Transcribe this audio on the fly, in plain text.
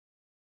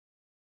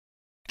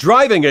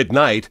Driving at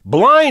night,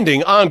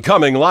 blinding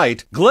oncoming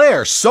light,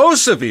 glare so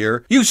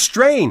severe, you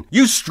strain,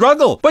 you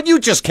struggle, but you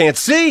just can't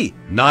see.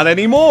 Not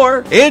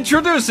anymore.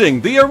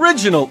 Introducing the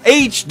original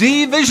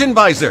HD Vision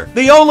Visor,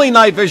 the only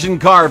night vision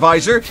car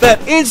visor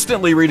that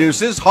instantly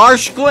reduces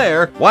harsh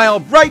glare while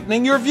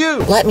brightening your view.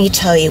 Let me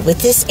tell you,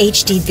 with this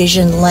HD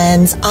Vision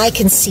lens, I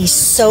can see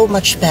so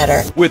much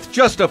better. With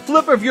just a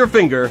flip of your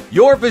finger,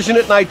 your vision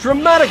at night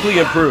dramatically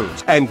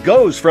improves and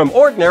goes from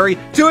ordinary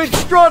to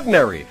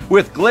extraordinary.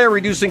 With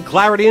glare-reducing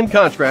clarity and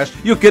contrast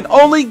you can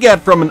only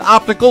get from an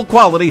optical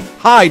quality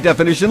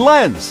high-definition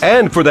lens.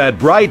 And for that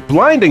bright,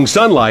 blinding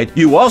sunlight,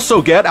 you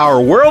also get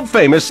our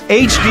world-famous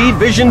HD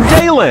Vision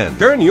Day Lens.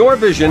 Turn your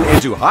vision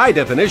into high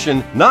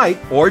definition, night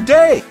or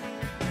day.